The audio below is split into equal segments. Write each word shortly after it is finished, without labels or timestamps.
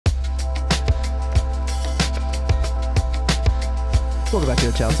Welcome back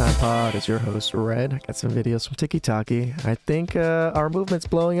to the Chow Time Pod. It's your host, Red. I got some videos from TikTok. I think our movement's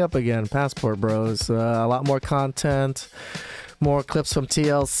blowing up again. Passport Bros. A lot more content, more clips from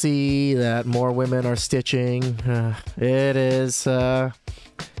TLC that more women are stitching. It is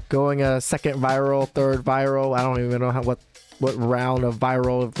going a second viral, third viral. I don't even know what round of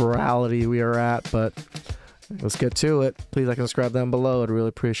virality we are at, but let's get to it. Please like and subscribe down below. I'd really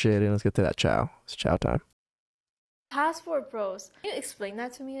appreciate it. Let's get to that chow. It's chow time. Passport Bros. Can you explain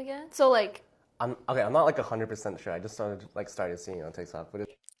that to me again? So like, I'm not like 100% sure. I just started seeing it on TikTok, but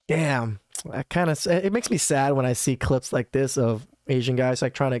damn, it makes me sad when I see clips like this of Asian guys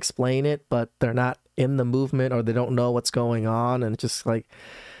like trying to explain it, but they're not in the movement or they don't know what's going on, and just like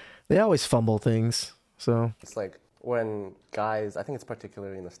they always fumble things. So it's like when guys, I think it's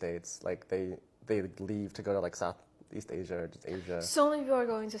particularly in the States, like they leave to go to like Southeast Asia or just Asia. So many people are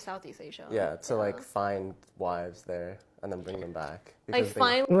going to Southeast Asia. Yeah, to like find wives there and then bring them back.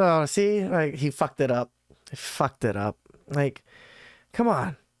 Well, see, like he fucked it up. He fucked it up. Like, come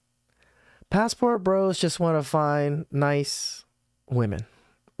on. Passport Bros just want to find nice women.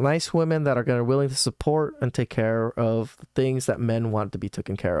 Nice women that are willing to support and take care of the things that men want to be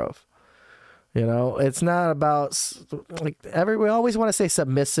taken care of. You know, it's not about like we always want to say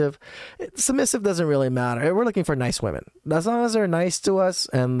submissive. Submissive doesn't really matter. We're looking for nice women. As long as they're nice to us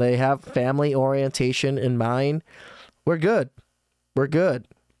and they have family orientation in mind, we're good. We're good.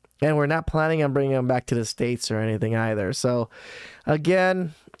 And we're not planning on bringing them back to the States or anything either. So,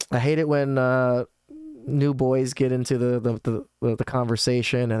 again, I hate it when new boys get into the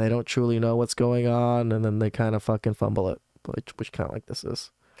conversation and they don't truly know what's going on, and then they kind of fucking fumble it, which kind of like this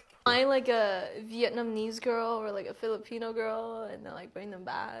is. Find like a Vietnamese girl or like a Filipino girl and then like bring them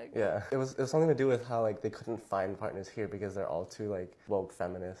back. Yeah, it was something to do with how like they couldn't find partners here because they're all too like woke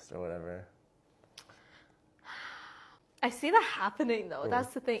feminist or whatever. I see that happening though.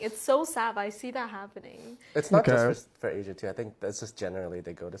 That's the thing. It's so sad, but I see that happening. It's not just for Asia too. I think that's just generally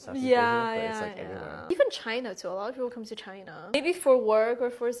they go to Southeast Asia, but it's like everywhere. Even China too. A lot of people come to China. Maybe for work or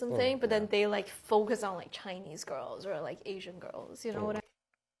for something, but then they like focus on like Chinese girls or like Asian girls. You know what I mean?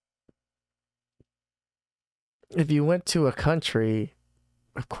 If you went to a country,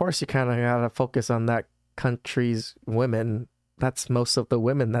 of course you kind of gotta focus on that country's women. That's most of the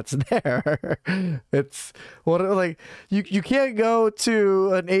women that's there. It's like you can't go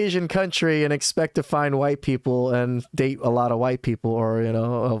to an Asian country and expect to find white people and date a lot of white people or, you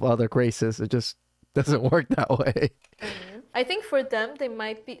know, of other races. It just doesn't work that way. I think for them they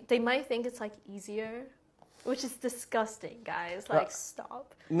might think it's like easier, which is disgusting, guys. Like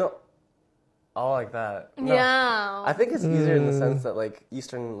stop. No. All like that. No. Yeah. I think it's easier in the sense that like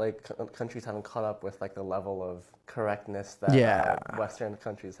Eastern like countries haven't caught up with like the level of correctness that Western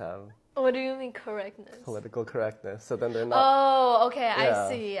countries have. What do you mean correctness? Political correctness. So then they're not. Oh, okay.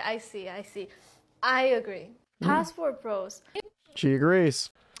 Yeah. I see. I agree. Passport Bros. She agrees.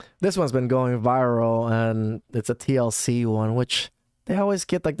 This one's been going viral, and it's a TLC one, which they always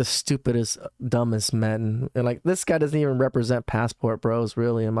get like the stupidest, dumbest men. And like this guy doesn't even represent Passport Bros,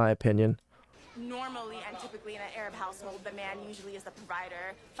 really, in my opinion. Normally and typically in an Arab household, the man usually is the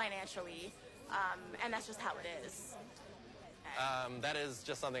provider financially, and that's just how it is. That is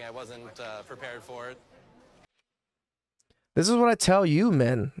just something I wasn't prepared for. This is what I tell you,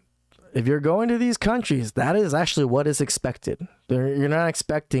 men. If you're going to these countries, that is actually what is expected. You're not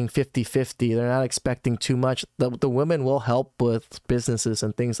expecting 50-50. They're not expecting too much. The women will help with businesses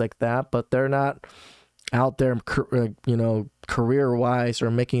and things like that, but they're not out there, you know, career-wise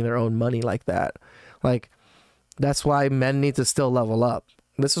or making their own money like that. Like, that's why men need to still level up.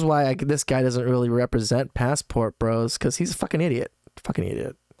 This is why this guy doesn't really represent Passport Bros, because he's a fucking idiot. Fucking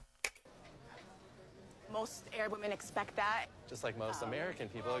idiot. Most Arab women expect that. Just like most American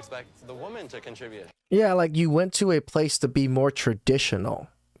people expect the woman to contribute. Yeah, like you went to a place to be more traditional.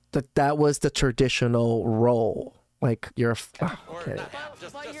 That was the traditional role. Like you're okay.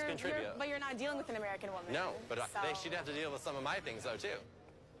 Just contribute. But you're not dealing with an American woman. No, but she'd have to deal with some of my things though too.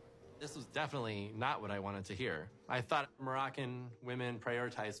 This was definitely not what I wanted to hear. I thought Moroccan women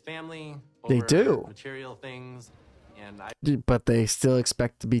prioritize family over material things, and but they still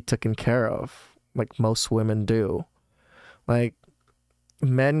expect to be taken care of, like most women do. Like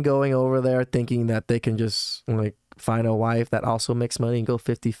men going over there thinking that they can just like find a wife that also makes money and go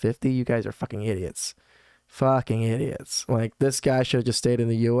 50-50. You guys are fucking idiots. Fucking idiots. Like, this guy should have just stayed in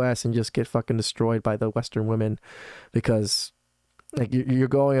the U.S. and just get fucking destroyed by the Western women, because like you're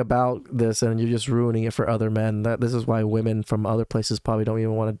going about this and you're just ruining it for other men. This is why women from other places probably don't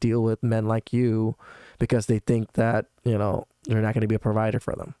even want to deal with men like you, because they think that, you know, you're not going to be a provider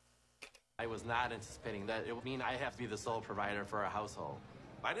for them. I was was not anticipating that it would mean I have to be the sole provider for a household.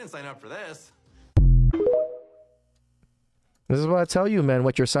 I didn't sign up for this. This is what I tell you, man,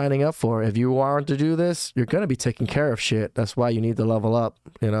 what you're signing up for. If you want to do this, you're going to be taking care of shit. That's why you need to level up,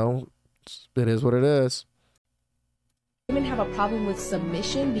 you know? It is what it is. Women have a problem with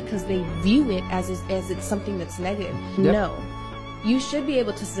submission because they view it as it's something that's negative. Yep. No. You should be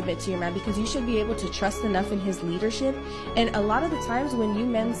able to submit to your man because you should be able to trust enough in his leadership. And a lot of the times when you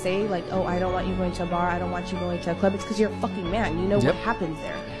men say, like, oh, I don't want you going to a bar, I don't want you going to a club, it's because you're a fucking man. You know what happens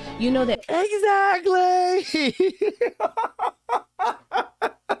there. You know that. Exactly.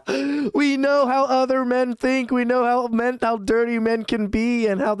 We know how other men think. We know how dirty men can be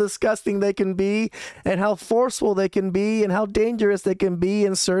and how disgusting they can be and how forceful they can be and how dangerous they can be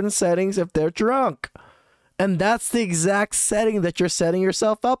in certain settings if they're drunk. And that's the exact setting that you're setting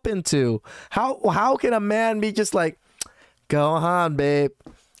yourself up into. How can a man be just like, go on, babe,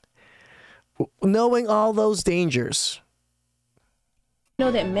 knowing all those dangers?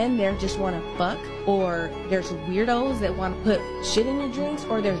 Know that men there just want to fuck, or there's weirdos that want to put shit in your drinks,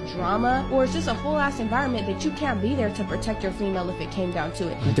 or there's drama, or it's just a whole ass environment that you can't be there to protect your female if it came down to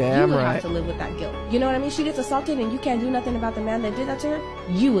it. Damn you would right. have to live with that guilt. You know what I mean? She gets assaulted and you can't do nothing about the man that did that to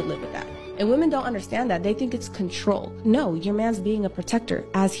her. You would live with that. And women don't understand that. They think it's control. No, your man's being a protector,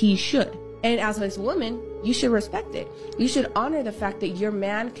 as he should. And as a woman, you should respect it. You should honor the fact that your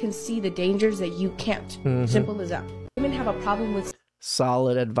man can see the dangers that you can't. Simple as that. Women have a problem with...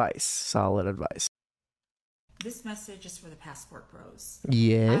 Solid advice. Solid advice. This message is for the Passport Bros.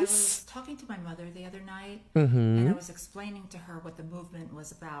 Yes. I was talking to my mother the other night, and I was explaining to her what the movement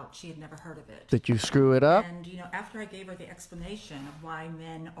was about. She had never heard of it. Did you screw it up? And, you know, after I gave her the explanation of why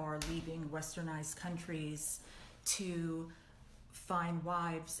men are leaving westernized countries to find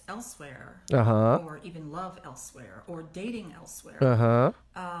wives elsewhere, or even love elsewhere, or dating elsewhere,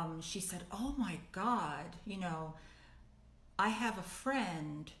 she said, oh my God, you know, I have a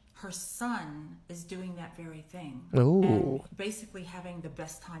friend, her son is doing that very thing. Ooh. And basically having the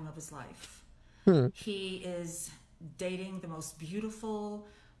best time of his life. He is dating the most beautiful,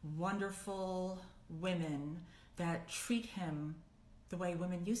 wonderful women that treat him the way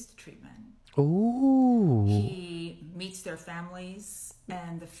women used to treat men. Ooh. He meets their families,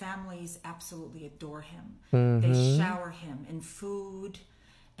 and the families absolutely adore him. They shower him in food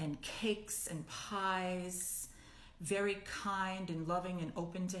and cakes and pies. Very kind and loving and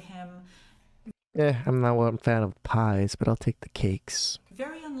open to him. Yeah, I'm not a fan of pies, but I'll take the cakes.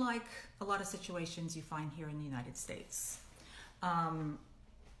 Very unlike a lot of situations you find here in the United States.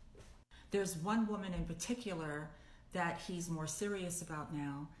 There's one woman in particular that he's more serious about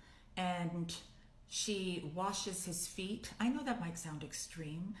now, and she washes his feet. I know that might sound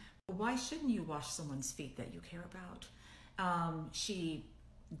extreme, but why shouldn't you wash someone's feet that you care about? She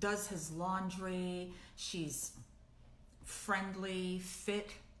does his laundry. She's friendly,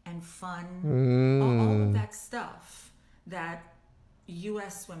 fit, and fun. All of that stuff that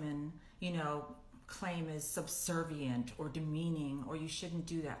U.S. women, you know, claim is subservient or demeaning, or you shouldn't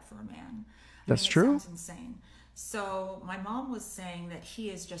do that for a man. That's true. It sounds insane. So my mom was saying that he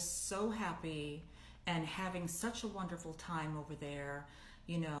is just so happy and having such a wonderful time over there.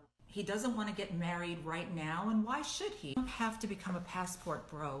 You know, he doesn't want to get married right now, and why should he? You don't have to become a passport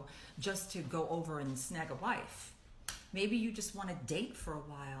bro just to go over and snag a wife. Maybe you just want to date for a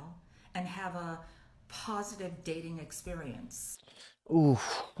while and have a positive dating experience. Ooh.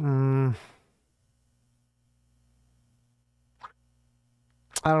 I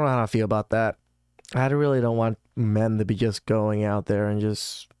don't know how I feel about that. I really don't want men to be just going out there and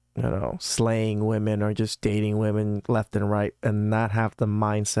just, you know, slaying women or just dating women left and right and not have the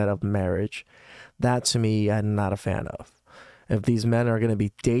mindset of marriage. That, to me, I'm not a fan of. If these men are going to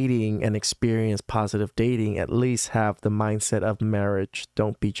be dating and experience positive dating, at least have the mindset of marriage.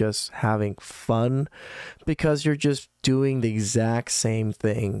 Don't be just having fun because you're just doing the exact same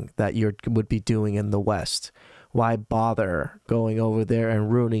thing that you would be doing in the West. Why bother going over there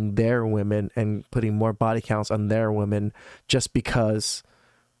and ruining their women and putting more body counts on their women just because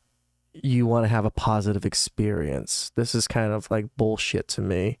you want to have a positive experience? This is kind of like bullshit to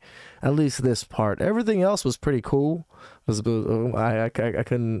me. At least this part. Everything else was pretty cool. I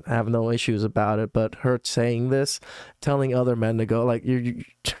couldn't have no issues about it. But her saying this, telling other men to go, like,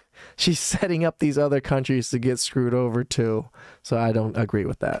 she's setting up these other countries to get screwed over too. So I don't agree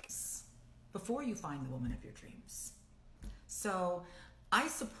with that. Before you find the woman of your dreams. So I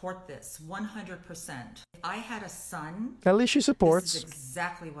support this 100%. If I had a son, at least she supports. This is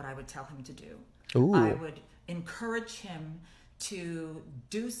exactly what I would tell him to do. Ooh. I would encourage him to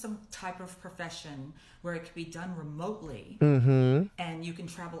do some type of profession where it can be done remotely, and you can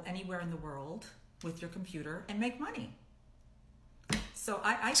travel anywhere in the world with your computer and make money. So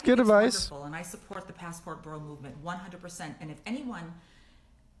I think it's wonderful, and I support the Passport Bro movement 100%. And if anyone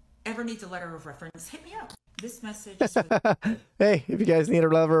ever needs a letter of reference, hit me up. This message is hey, if you guys need a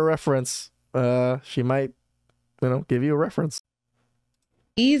letter of reference, she might, give you a reference.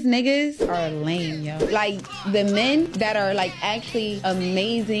 These niggas are lame, yo. Like, the men that are, like, actually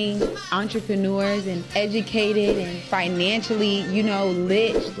amazing entrepreneurs and educated and financially,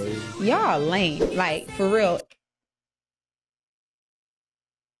 lit, y'all lame. Like, for real.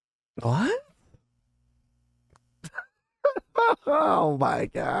 What? Oh my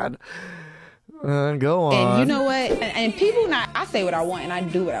God. Go on. And you know what? And people I say what I want and I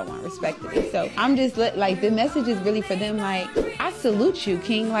do what I want, respectively. So I'm just like, the message is really for them. Like, I salute you,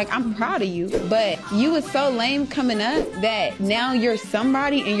 King. Like, I'm proud of you. But you was so lame coming up that now you're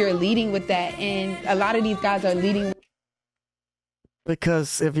somebody and you're leading with that. And a lot of these guys are leading.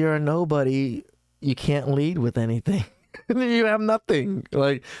 Because if you're a nobody, you can't lead with anything. You have nothing.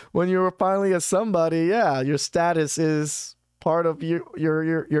 Like, when you're finally a somebody, yeah, your status is part of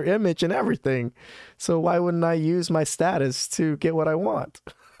your image and everything. So why wouldn't I use my status to get what I want?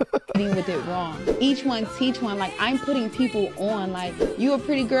 With it wrong. Each one teach one. Like, I'm putting people on. Like, you a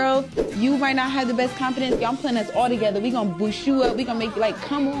pretty girl, you might not have the best confidence. I'm putting us all together. We gonna boost you up. We gonna make you, like,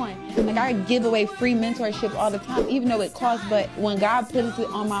 come on. Like, I give away free mentorship all the time, even though it costs. But when God puts it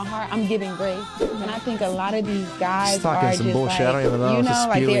on my heart, I'm giving grace. And I think a lot of these guys are just bullshit. like, I don't even know,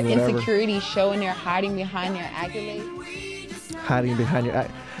 like their insecurities showing they're hiding behind their accolades. Hiding behind your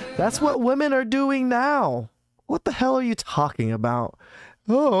That's what women are doing now. What the hell are you talking about?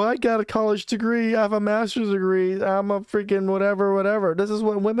 Oh, I got a college degree. I have a master's degree. I'm a freaking whatever. This is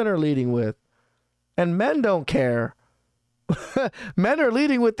what women are leading with. And men don't care. Men are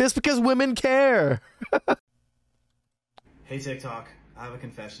leading with this because women care. Hey, TikTok. I have a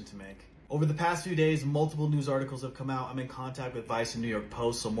confession to make. Over the past few days, multiple news articles have come out. I'm in contact with Vice and New York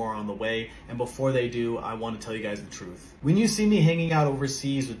Post, so more on the way. And before they do, I want to tell you guys the truth. When you see me hanging out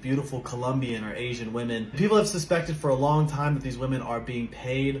overseas with beautiful Colombian or Asian women, people have suspected for a long time that these women are being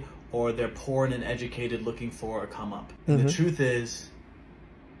paid or they're poor and uneducated looking for a come up. And the truth is,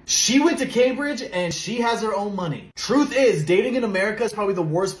 she went to Cambridge and she has her own money. Truth is, dating in America is probably the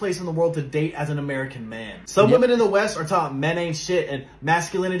worst place in the world to date as an American man. Some women in the West are taught men ain't shit and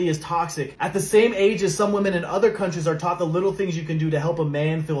masculinity is toxic. At the same age as some women in other countries are taught the little things you can do to help a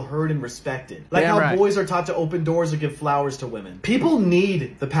man feel heard and respected. Like how boys are taught to open doors or give flowers to women. People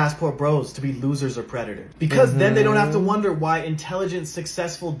need the Passport Bros to be losers or predators. Because then they don't have to wonder why intelligent,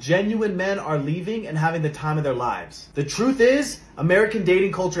 successful, genuine men are leaving and having the time of their lives. The truth is, American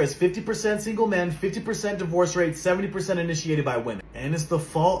dating culture has 50% single men, 50% divorce rate, 70% initiated by women. And it's the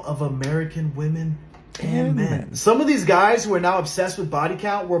fault of American women and men. Some of these guys who are now obsessed with body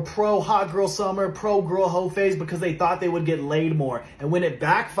count were pro hot girl summer, pro girl hoe phase because they thought they would get laid more. And when it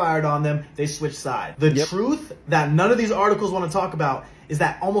backfired on them, they switched sides. The truth that none of these articles want to talk about is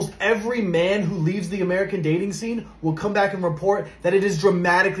that almost every man who leaves the American dating scene will come back and report that it is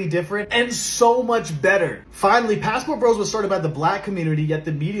dramatically different and so much better. Finally, Passport Bros was started by the black community, yet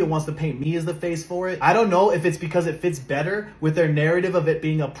the media wants to paint me as the face for it. I don't know if it's because it fits better with their narrative of it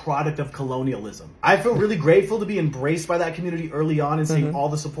being a product of colonialism. I feel really grateful to be embraced by that community early on and seeing all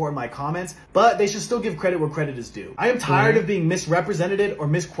the support in my comments, but they should still give credit where credit is due. I am tired of being misrepresented or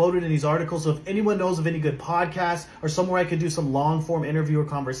misquoted in these articles, so if anyone knows of any good podcasts or somewhere I could do some long form interview or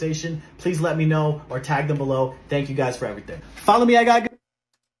conversation, please let me know or tag them below. Thank you guys for everything. Follow me, I got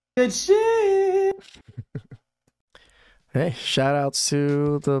good shit. Hey, shout outs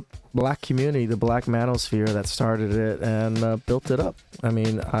to the black community, the black manosphere that started it and built it up. I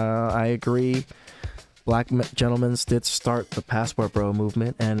mean, I agree. Black gentlemen did start the Passport Bro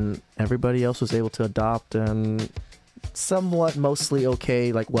movement, and everybody else was able to adopt and somewhat mostly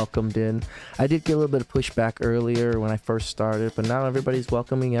okay, like welcomed in. I did get a little bit of pushback earlier when I first started, but now everybody's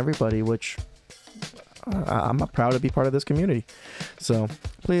welcoming everybody, which I'm proud to be part of this community. So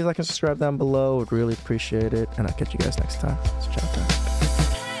please like and subscribe down below. Would really appreciate it, and I'll catch you guys next time. It's chow time.